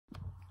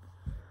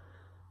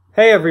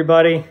Hey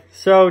everybody,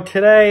 so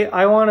today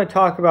I want to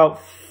talk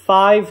about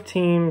 5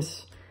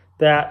 teams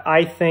that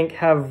I think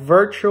have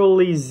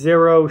virtually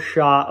zero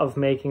shot of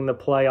making the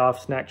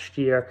playoffs next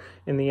year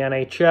in the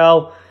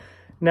NHL.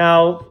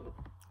 Now,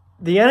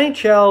 the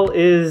NHL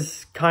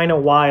is kind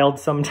of wild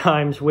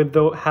sometimes with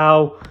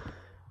how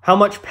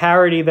much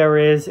parity there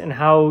is and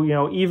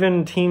how,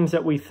 even teams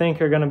that we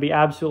think are going to be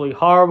absolutely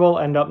horrible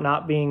end up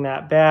not being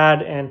that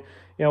bad. And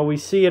we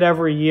see it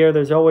every year.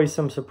 There's always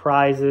some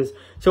surprises.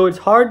 So it's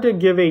hard to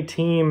give a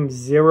team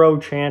zero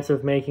chance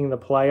of making the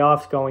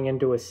playoffs going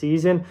into a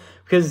season,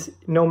 because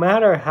no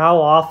matter how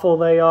awful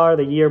they are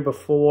the year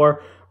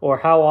before or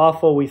how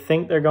awful we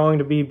think they're going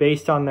to be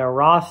based on their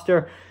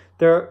roster,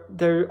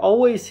 there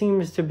always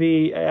seems to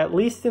be, at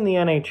least in the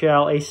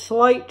NHL, a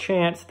slight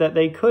chance that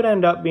they could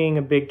end up being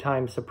a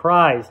big-time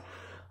surprise.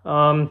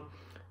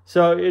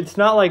 So it's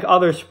not like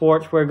other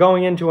sports where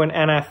going into an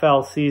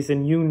NFL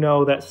season, you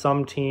know that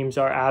some teams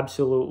are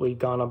absolutely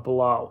gonna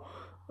blow,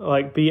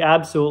 like be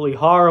absolutely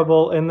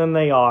horrible, and then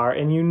they are,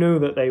 and you knew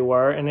that they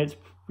were, and it's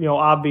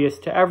obvious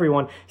to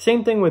everyone.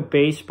 Same thing with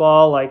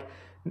baseball. Like,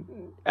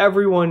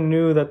 everyone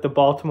knew that the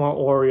Baltimore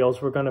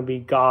Orioles were going to be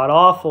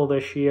god-awful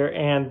this year,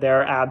 and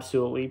they're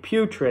absolutely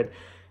putrid.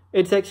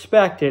 It's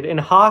expected. In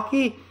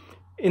hockey,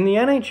 in the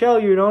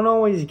NHL, you don't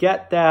always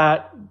get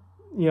that.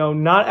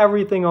 Not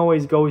everything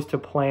always goes to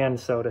plan,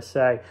 so to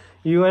say.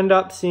 You end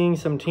up seeing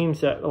some teams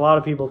that a lot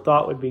of people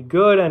thought would be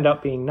good end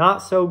up being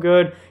not so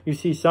good. You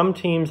see some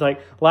teams, like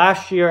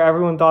last year,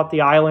 everyone thought the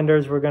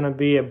Islanders were going to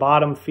be a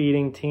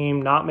bottom-feeding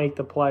team, not make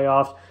the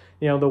playoffs.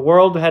 The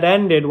world had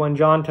ended when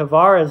John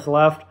Tavares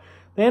left.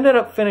 They ended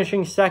up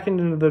finishing second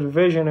in the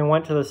division and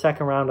went to the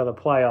second round of the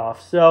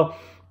playoffs. So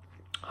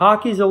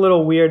hockey's a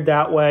little weird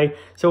that way.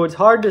 So it's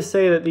hard to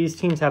say that these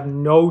teams have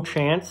no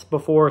chance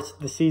before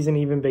the season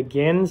even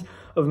begins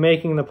of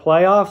making the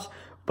playoffs.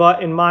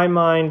 But in my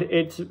mind,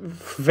 it's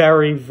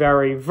very,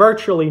 very,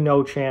 virtually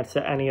no chance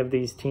that any of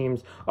these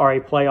teams are a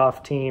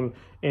playoff team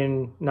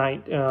in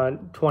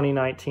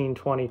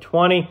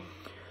 2019-2020.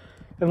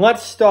 And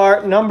let's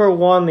start, number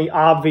one, the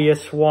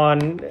obvious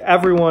one.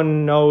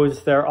 Everyone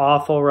knows they're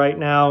awful right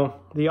now,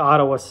 the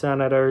Ottawa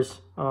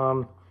Senators.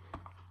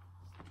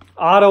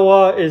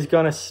 Ottawa is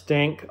going to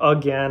stink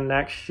again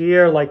next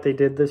year like they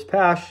did this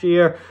past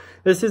year.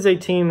 This is a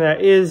team that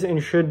is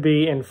and should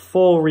be in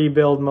full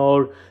rebuild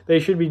mode. They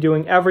should be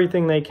doing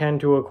everything they can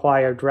to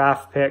acquire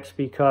draft picks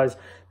because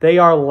they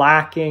are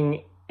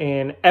lacking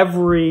in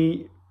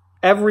every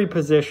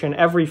position,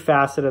 every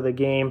facet of the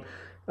game.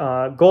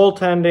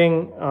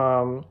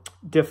 Goaltending,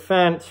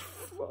 defense,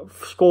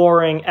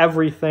 scoring,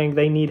 everything.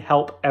 They need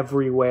help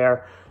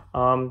everywhere.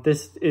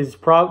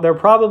 They're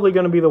probably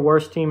going to be the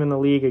worst team in the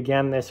league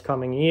again this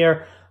coming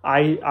year.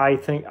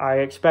 I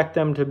expect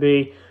them to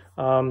be.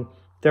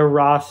 Their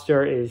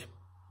roster is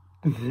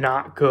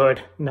not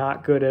good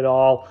at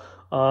all.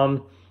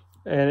 And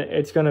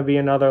it's going to be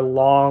another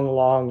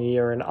long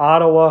year in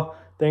Ottawa.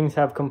 Things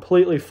have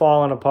completely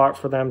fallen apart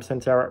for them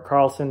since Erik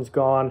Karlsson's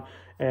gone.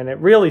 And it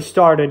really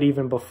started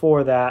even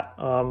before that.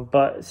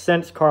 But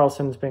since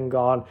Karlsson's been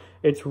gone,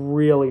 it's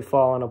really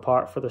fallen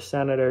apart for the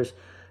Senators.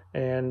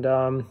 And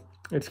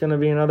it's going to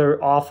be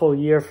another awful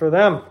year for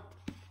them.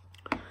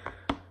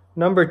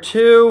 Number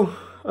 2,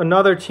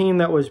 another team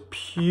that was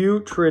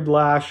putrid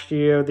last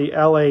year, the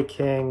LA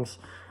Kings.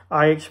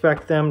 I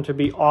expect them to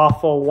be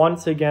awful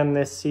once again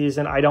this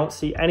season. I don't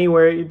see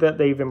anywhere that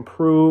they've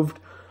improved.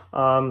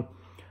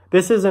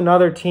 This is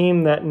another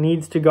team that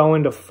needs to go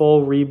into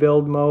full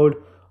rebuild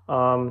mode.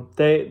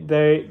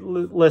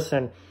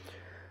 Listen,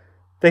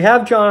 they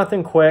have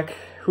Jonathan Quick,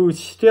 who's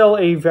still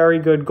a very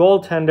good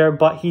goaltender,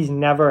 but he's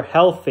never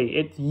healthy.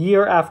 It's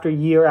year after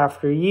year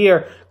after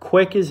year.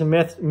 Quick is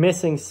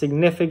missing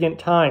significant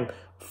time,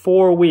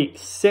 4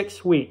 weeks,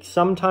 6 weeks,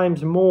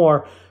 sometimes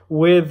more,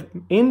 with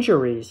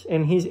injuries,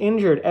 and he's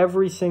injured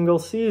every single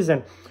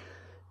season.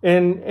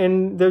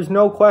 And there's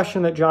no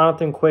question that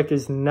Jonathan Quick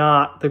is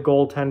not the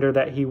goaltender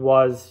that he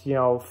was,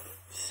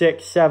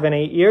 6, 7,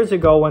 8 years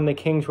ago when the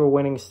Kings were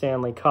winning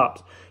Stanley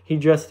Cups. He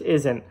just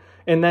isn't.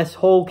 And this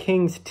whole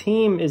Kings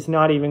team is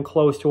not even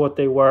close to what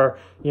they were,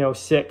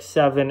 6,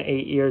 7,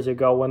 8 years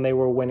ago when they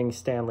were winning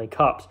Stanley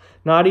Cups.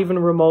 Not even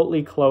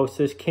remotely close.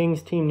 This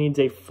Kings team needs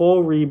a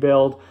full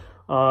rebuild.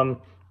 Their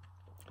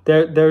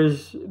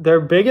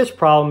biggest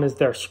problem is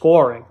their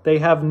scoring. They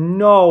have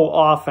no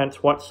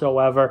offense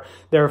whatsoever.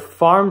 Their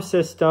farm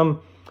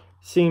system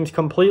seems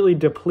completely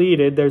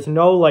depleted. There's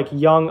no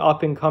young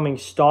up-and-coming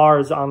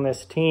stars on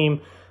this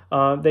team.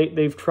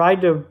 They've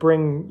tried to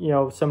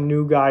bring some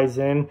new guys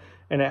in,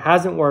 and it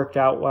hasn't worked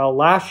out well.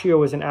 Last year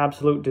was an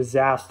absolute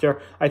disaster.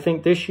 I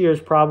think this year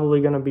is probably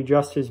going to be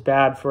just as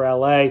bad for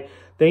LA.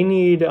 They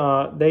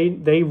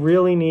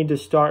really need to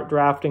start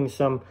drafting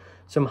some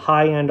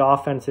high-end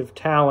offensive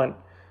talent.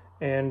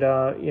 And,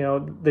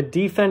 the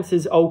defense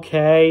is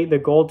okay. The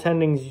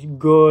goaltending's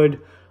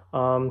good.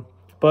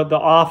 But the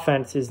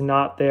offense is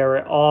not there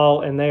at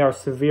all, and they are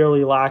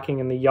severely lacking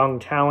in the young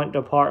talent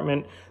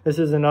department. This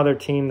is another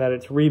team that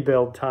it's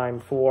rebuild time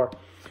for.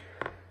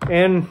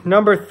 And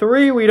number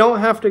 3, we don't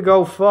have to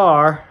go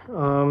far.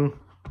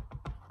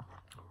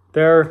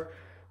 their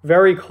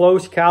very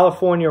close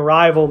California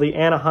rival, the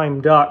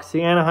Anaheim Ducks.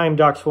 The Anaheim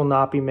Ducks will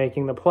not be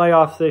making the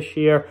playoffs this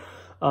year.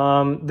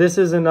 This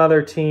is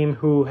another team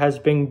who has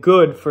been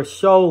good for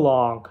so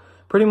long.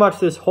 Pretty much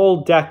this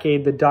whole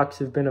decade, the Ducks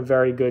have been a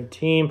very good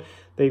team.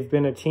 They've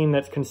been a team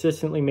that's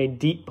consistently made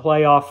deep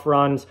playoff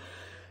runs.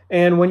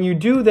 And when you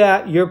do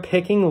that, you're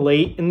picking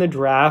late in the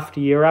draft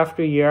year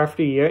after year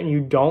after year, and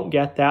you don't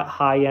get that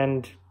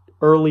high-end,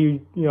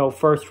 early,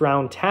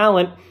 first-round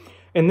talent.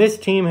 And this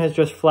team has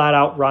just flat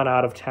out run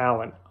out of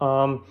talent.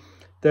 Ryan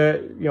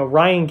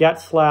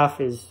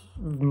Getzlaf is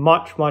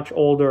much, much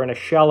older and a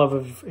shell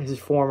of his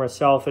former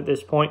self at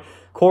this point.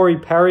 Corey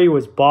Perry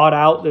was bought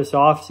out this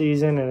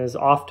offseason and is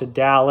off to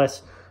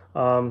Dallas.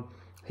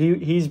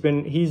 He's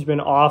been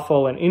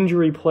awful and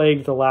injury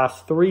plagued the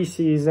last 3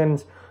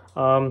 seasons.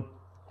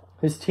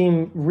 His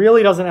team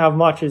really doesn't have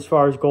much as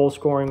far as goal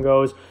scoring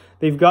goes.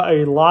 They've got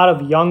a lot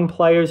of young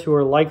players who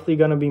are likely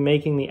going to be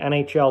making the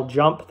NHL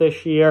jump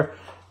this year.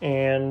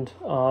 And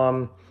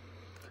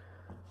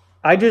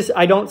I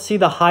don't see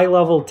the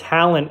high-level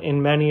talent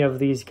in many of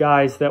these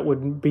guys that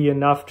would be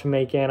enough to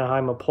make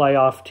Anaheim a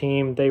playoff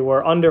team. They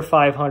were under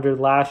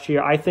 500 last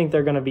year. I think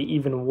they're going to be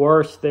even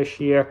worse this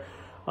year.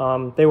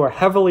 They were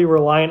heavily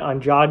reliant on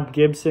John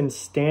Gibson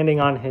standing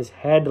on his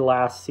head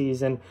last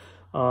season,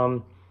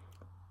 to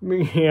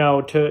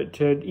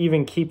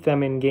even keep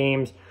them in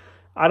games.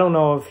 I don't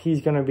know if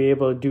he's going to be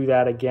able to do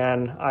that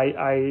again.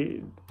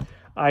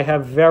 I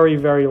have very,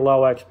 very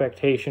low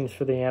expectations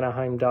for the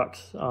Anaheim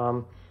Ducks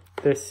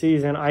this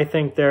season. I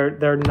think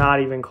they're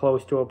not even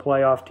close to a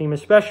playoff team,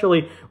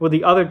 especially with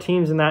the other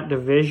teams in that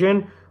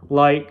division,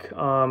 like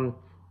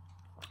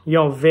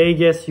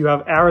Vegas. You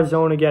have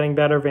Arizona getting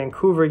better,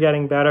 Vancouver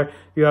getting better.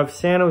 You have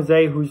San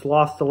Jose, who's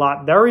lost a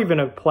lot. They're even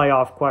a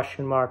playoff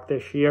question mark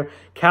this year.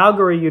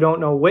 Calgary, you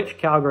don't know which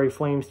Calgary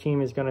Flames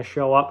team is going to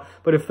show up,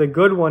 but if the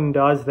good one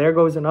does, there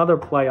goes another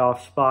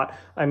playoff spot.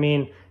 I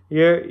mean,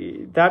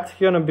 that's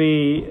going to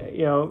be,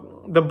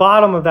 the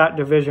bottom of that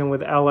division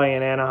with LA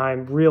and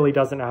Anaheim really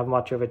doesn't have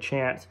much of a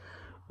chance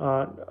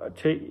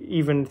to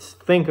even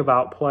think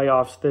about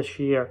playoffs this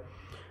year.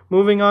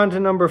 Moving on to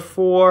number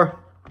 4,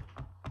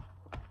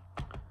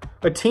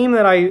 a team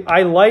that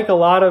I like a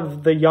lot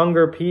of the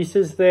younger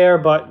pieces there,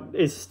 but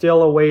is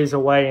still a ways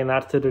away, and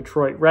that's the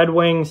Detroit Red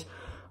Wings.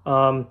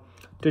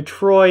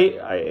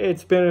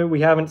 Detroit,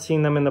 we haven't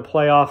seen them in the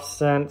playoffs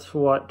since,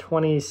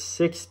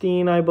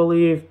 2016, I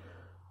believe.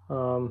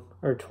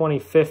 Or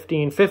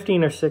 2015,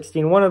 15 or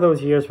 16, one of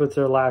those years was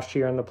their last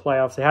year in the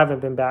playoffs. They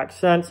haven't been back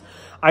since.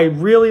 I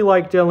really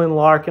like Dylan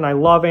Larkin. I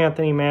love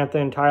Anthony Mantha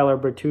and Tyler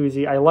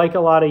Bertuzzi. I like a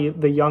lot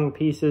of the young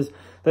pieces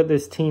that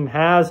this team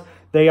has.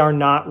 They are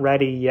not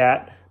ready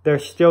yet. They're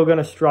still going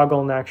to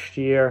struggle next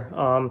year.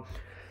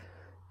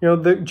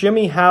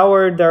 Jimmy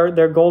Howard,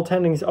 their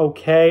goaltending's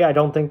okay. I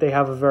don't think they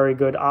have a very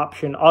good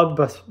option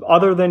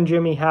other than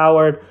Jimmy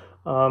Howard.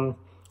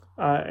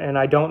 And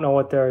I don't know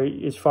what their,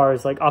 as far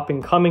as like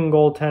up-and-coming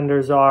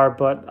goaltenders are,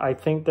 but I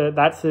think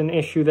that's an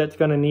issue that's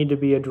going to need to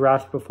be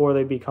addressed before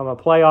they become a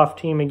playoff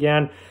team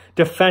again.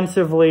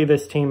 Defensively,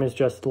 this team is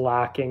just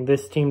lacking.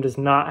 This team does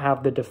not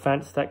have the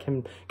defense that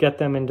can get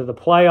them into the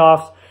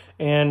playoffs.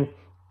 And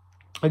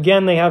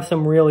again, they have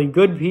some really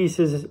good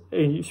pieces,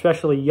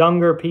 especially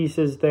younger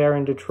pieces there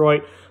in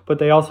Detroit, but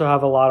they also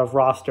have a lot of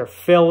roster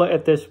fill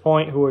at this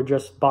point who are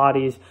just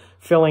bodies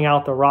filling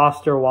out the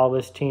roster while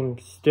this team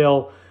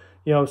still,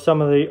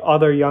 some of the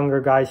other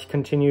younger guys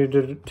continue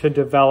to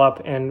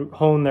develop and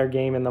hone their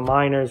game in the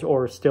minors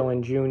or still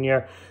in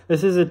junior.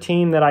 This is a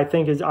team that I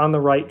think is on the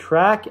right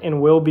track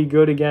and will be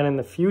good again in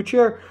the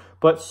future,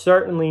 but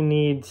certainly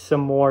needs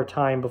some more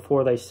time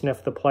before they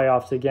sniff the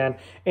playoffs again.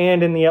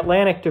 And in the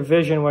Atlantic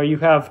Division, where you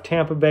have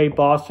Tampa Bay,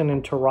 Boston,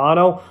 and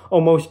Toronto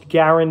almost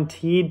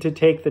guaranteed to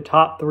take the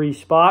top 3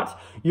 spots,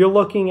 you're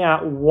looking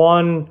at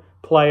one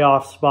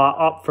playoff spot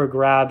up for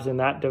grabs in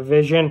that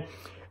division.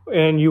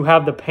 And you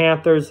have the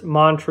Panthers,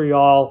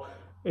 Montreal,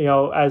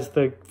 as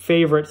the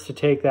favorites to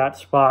take that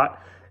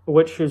spot,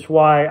 which is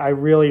why I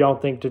really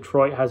don't think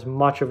Detroit has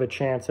much of a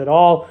chance at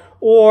all.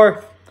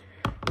 Or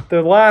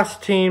the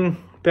last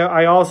team that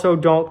I also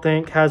don't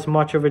think has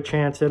much of a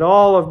chance at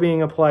all of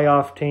being a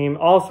playoff team,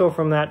 also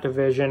from that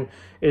division,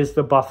 is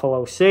the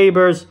Buffalo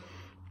Sabres.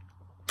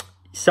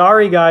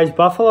 Sorry, guys,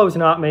 Buffalo's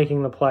not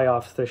making the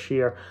playoffs this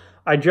year.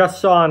 I just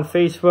saw on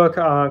Facebook,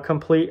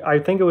 I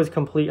think it was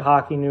Complete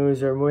Hockey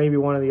News or maybe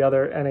one of the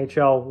other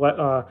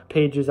NHL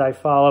pages I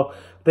follow.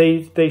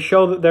 They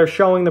show that they're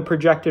showing the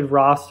projected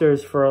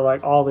rosters for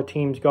like all the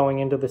teams going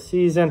into the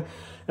season.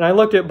 And I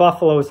looked at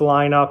Buffalo's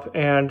lineup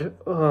and,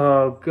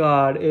 oh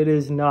God, it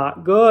is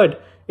not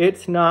good.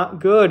 It's not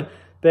good.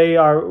 They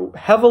are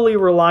heavily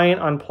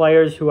reliant on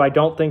players who I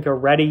don't think are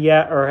ready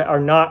yet or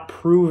are not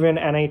proven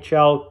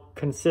NHL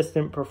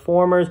consistent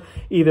performers,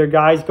 either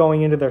guys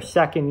going into their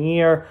second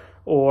year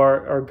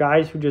or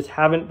guys who just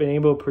haven't been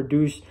able to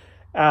produce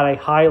at a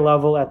high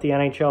level at the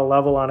NHL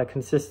level on a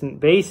consistent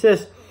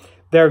basis.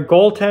 Their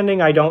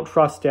goaltending I don't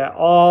trust at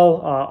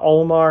all.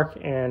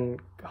 Ullmark and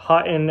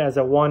Hutton as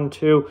a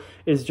 1-2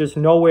 is just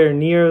nowhere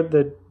near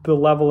the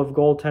level of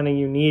goaltending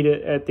you need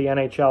at the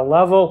NHL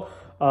level.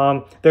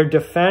 Their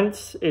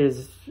defense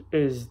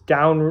is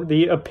down,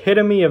 the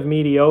epitome of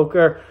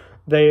mediocre.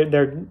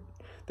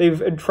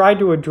 They've tried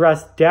to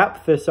address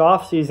depth this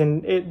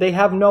offseason. They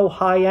have no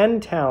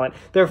high-end talent.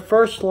 Their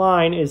first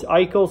line is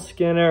Eichel,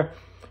 Skinner,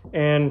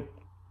 and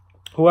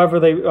whoever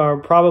they are,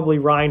 probably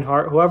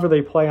Reinhart, whoever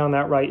they play on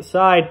that right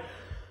side.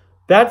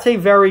 That's a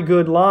very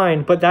good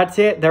line, but that's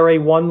it. They're a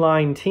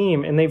one-line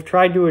team, and they've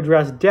tried to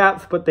address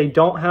depth, but they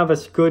don't have a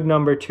good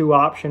number 2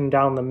 option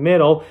down the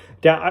middle.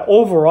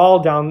 Overall,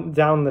 down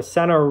the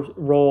center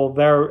role,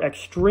 they're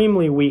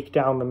extremely weak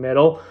down the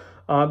middle.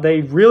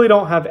 They really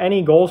don't have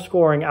any goal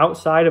scoring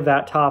outside of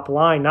that top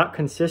line, not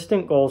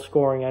consistent goal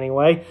scoring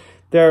anyway.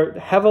 They're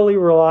heavily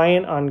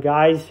reliant on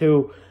guys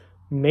who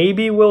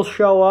maybe will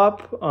show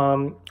up,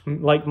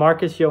 like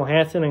Marcus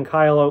Johansson and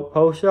Kyle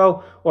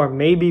Okposo, or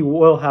maybe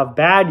will have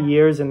bad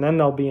years and then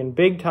they'll be in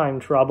big-time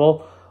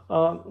trouble.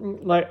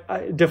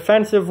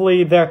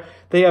 Defensively,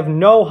 they have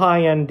no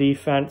high-end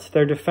defense.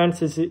 Their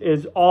defense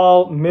is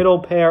all middle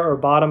pair or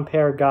bottom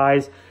pair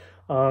guys.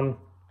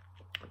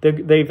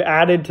 They've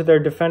added to their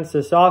defense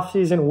this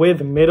offseason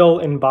with middle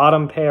and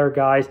bottom pair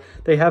guys.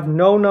 They have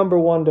no number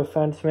 1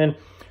 defenseman.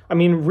 I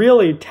mean,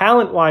 really,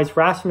 talent-wise,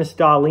 Rasmus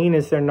Dahlin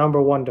is their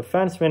number 1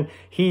 defenseman.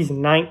 He's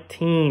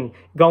 19,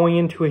 going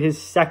into his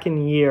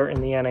 2nd year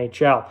in the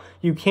NHL.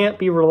 You can't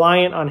be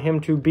reliant on him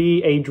to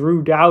be a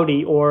Drew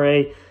Doughty or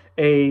a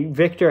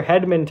Victor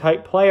Hedman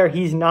type player.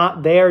 He's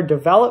not there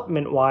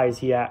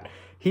development-wise yet.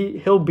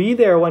 He'll be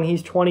there when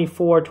he's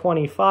 24,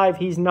 25.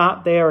 He's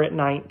not there at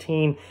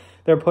 19.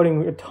 They're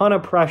putting a ton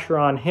of pressure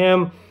on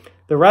him.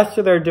 The rest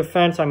of their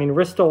defense, I mean,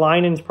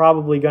 Ristolainen's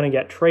probably going to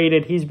get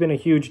traded. He's been a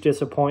huge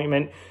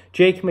disappointment.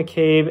 Jake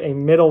McCabe, a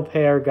middle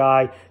pair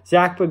guy.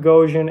 Zach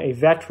Bogosian, a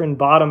veteran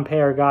bottom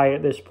pair guy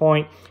at this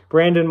point.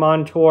 Brandon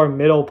Montour,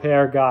 middle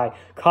pair guy.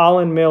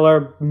 Colin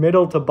Miller,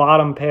 middle to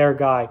bottom pair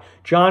guy.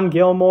 John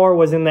Gilmore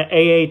was in the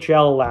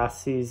AHL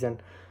last season.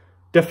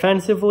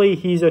 Defensively,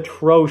 he's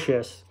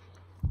atrocious.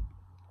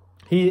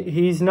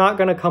 He's not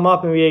going to come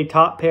up and be a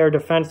top pair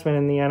defenseman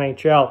in the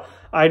NHL.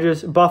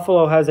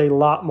 Buffalo has a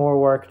lot more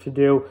work to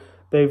do.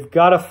 They've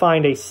got to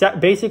find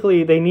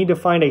basically they need to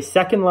find a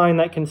second line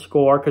that can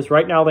score, because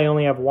right now they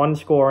only have 1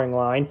 scoring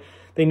line.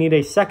 They need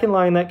a second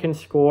line that can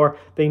score.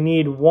 They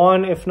need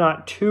 1, if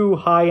not 2,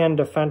 high-end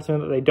defensemen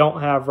that they don't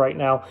have right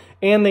now.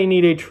 And they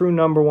need a true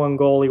number 1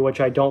 goalie,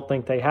 which I don't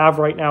think they have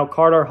right now.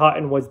 Carter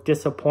Hutton was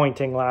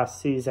disappointing last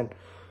season.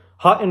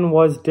 Hutton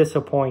was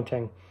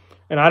disappointing.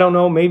 And I don't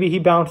know, maybe he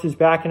bounces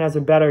back and has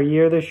a better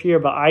year this year,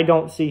 but I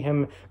don't see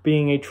him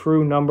being a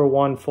true number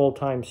 1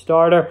 full-time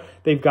starter.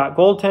 They've got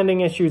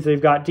goaltending issues.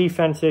 They've got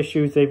defense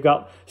issues. They've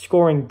got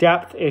scoring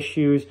depth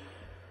issues.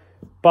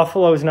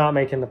 Buffalo's not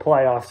making the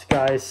playoffs,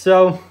 guys.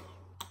 So,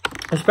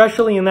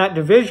 especially in that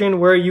division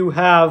where you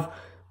have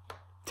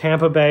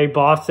Tampa Bay,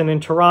 Boston,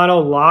 and Toronto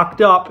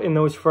locked up in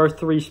those first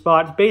 3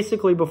 spots,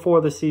 basically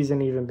before the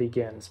season even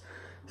begins.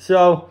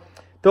 So,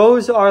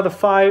 those are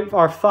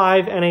our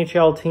 5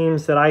 NHL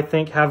teams that I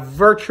think have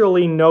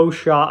virtually no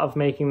shot of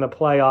making the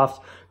playoffs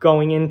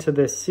going into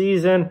this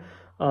season.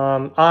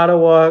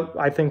 Ottawa,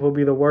 I think, will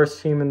be the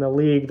worst team in the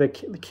league. The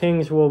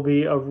Kings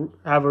will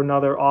have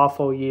another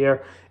awful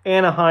year.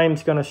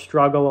 Anaheim's going to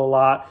struggle a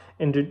lot.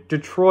 And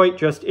Detroit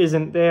just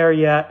isn't there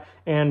yet.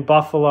 And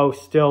Buffalo,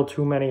 still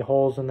too many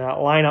holes in that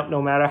lineup.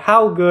 No matter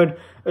how good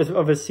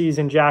of a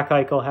season Jack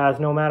Eichel has,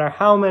 no matter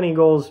how many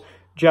goals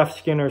Jeff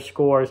Skinner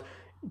scores,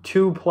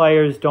 2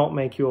 players don't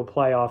make you a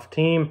playoff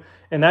team.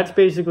 And that's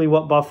basically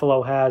what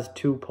Buffalo has,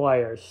 2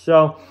 players.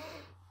 So,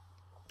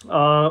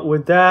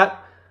 with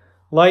that,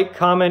 like,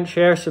 comment,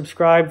 share,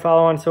 subscribe,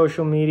 follow on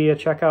social media.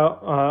 Check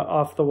out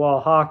Off the Wall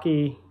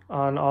Hockey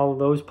on all of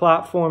those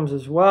platforms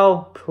as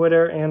well,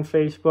 Twitter and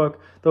Facebook.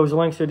 Those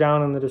links are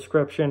down in the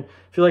description.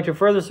 If you'd like to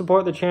further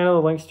support the channel,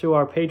 the links to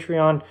our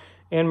Patreon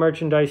and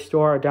merchandise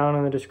store are down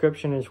in the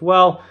description as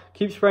well.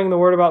 Keep spreading the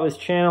word about this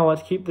channel.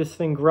 Let's keep this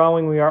thing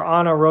growing. We are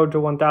on our road to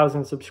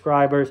 1,000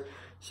 subscribers.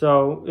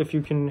 So if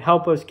you can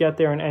help us get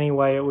there in any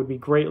way, it would be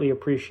greatly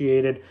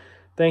appreciated.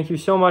 Thank you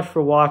so much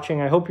for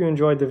watching. I hope you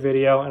enjoyed the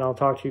video, and I'll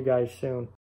talk to you guys soon.